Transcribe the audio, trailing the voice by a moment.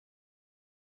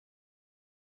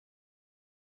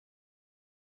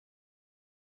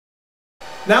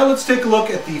Now let's take a look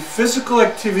at the physical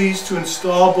activities to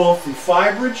install both the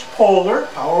Phybridge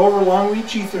PoLRE, Power over Long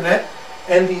Reach Ethernet,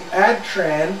 and the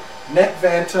AdTran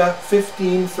NetVanta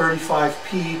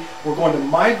 1535P. We're going to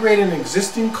migrate an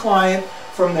existing client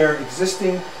from their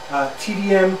existing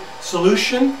TDM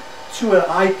solution to an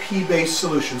IP-based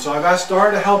solution. So I've asked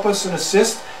Dara to help us and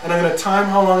assist, and I'm going to time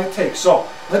how long it takes. So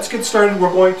let's get started.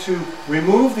 We're going to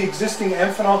remove the existing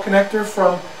Amphenol connector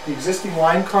from the existing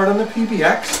line card on the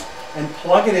PBX and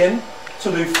plug it in to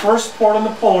the first port on the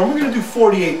PoLRE. And we're going to do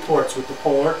 48 ports with the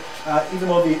PoLRE, even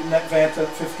though the NetVanta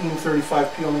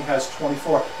 1535P only has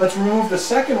 24. Let's remove the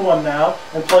second one now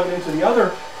and plug it into the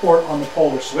other port on the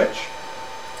PoLRE switch.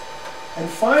 And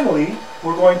finally,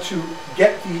 we're going to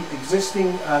get the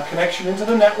existing connection into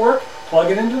the network, plug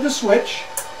it into the switch.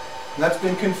 And that's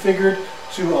been configured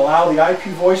to allow the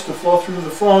IP voice to flow through to the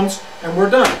phones, and we're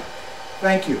done.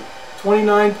 Thank you.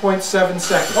 29.7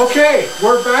 seconds. Okay,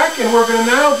 we're back, and we're going to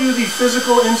now do the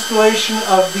physical installation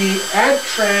of the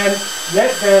AdTran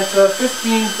NetVanta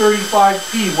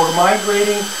 1535P. We're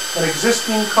migrating an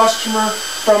existing customer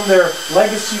from their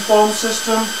legacy phone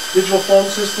system, digital phone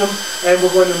system, and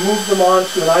we're going to move them on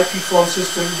to an IP phone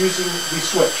system using the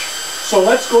switch. So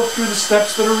let's go through the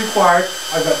steps that are required.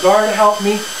 I've got Dara to help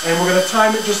me, and we're going to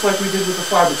time it just like we did with the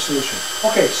Phybridge solution.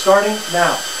 Okay, starting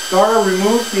now. Dara,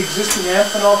 remove the existing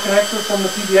Amphenol connector from the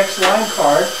PBX line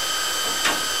card,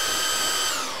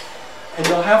 and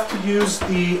you'll have to use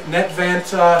the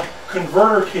NetVanta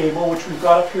converter cable, which we've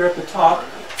got up here at the top,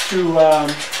 to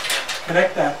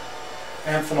connect that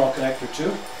Amphenol connector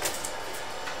to.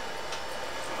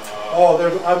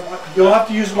 You'll have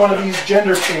to use one of these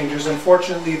gender changers.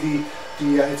 Unfortunately,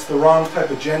 it's the wrong type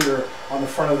of gender on the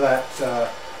front of that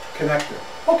connector.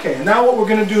 Okay, and now what we're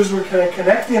going to do is we're going to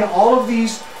connect in all of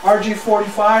these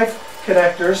RJ45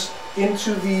 connectors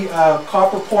into the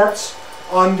copper ports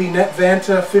on the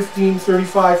NetVanta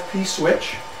 1535P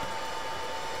switch.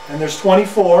 And there's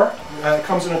 24. It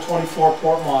comes in a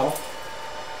 24-port model.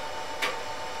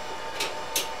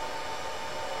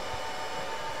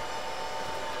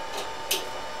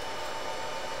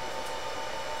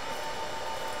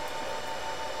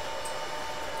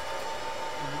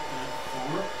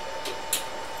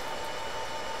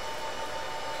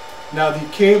 Now the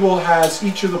cable has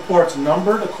each of the ports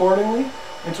numbered accordingly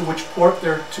into which port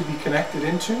they're to be connected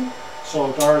into.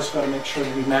 So Dara's got to make sure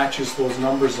that he matches those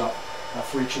numbers up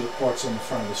for each of the ports on the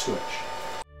front of the switch.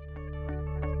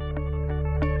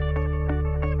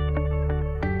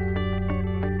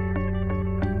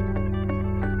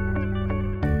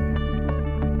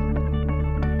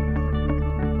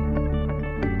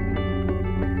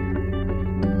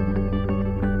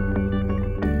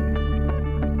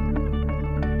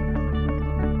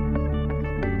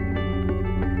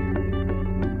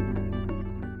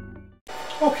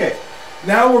 Okay,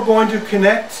 now we're going to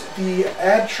connect the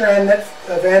AdTran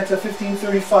NetVanta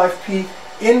 1535P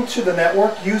into the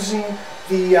network using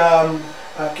the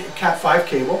Cat5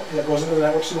 cable that goes into the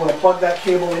network. So you want to plug that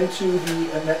cable into the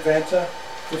NetVanta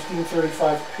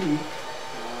 1535P.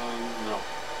 No.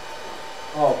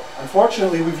 Oh,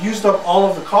 unfortunately, we've used up all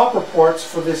of the copper ports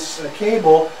for this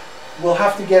cable. We'll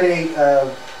have to get a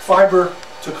fiber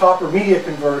to copper media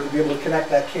converter to be able to connect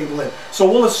that cable in. So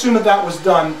we'll assume that that was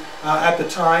done at the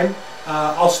time.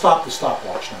 I'll stop the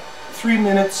stopwatch now. 3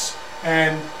 minutes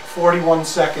and 41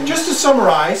 seconds. Just to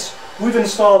summarize, we've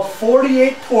installed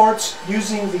 48 ports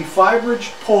using the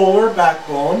Phybridge PoLRE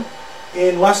backbone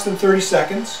in less than 30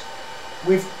 seconds.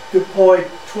 We've deployed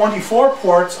 24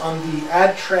 ports on the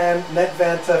AdTran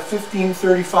NetVanta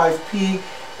 1535P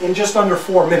in just under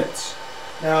 4 minutes.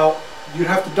 Now, you'd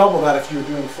have to double that if you were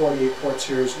doing 48 ports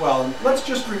here as well. And let's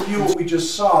just review what we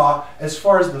just saw as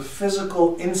far as the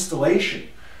physical installation.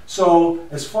 So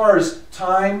as far as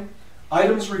time,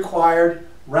 items required,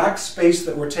 rack space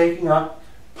that we're taking up,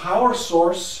 power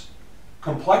source,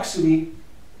 complexity,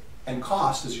 and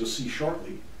cost, as you'll see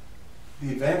shortly,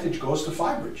 the advantage goes to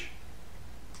Phybridge.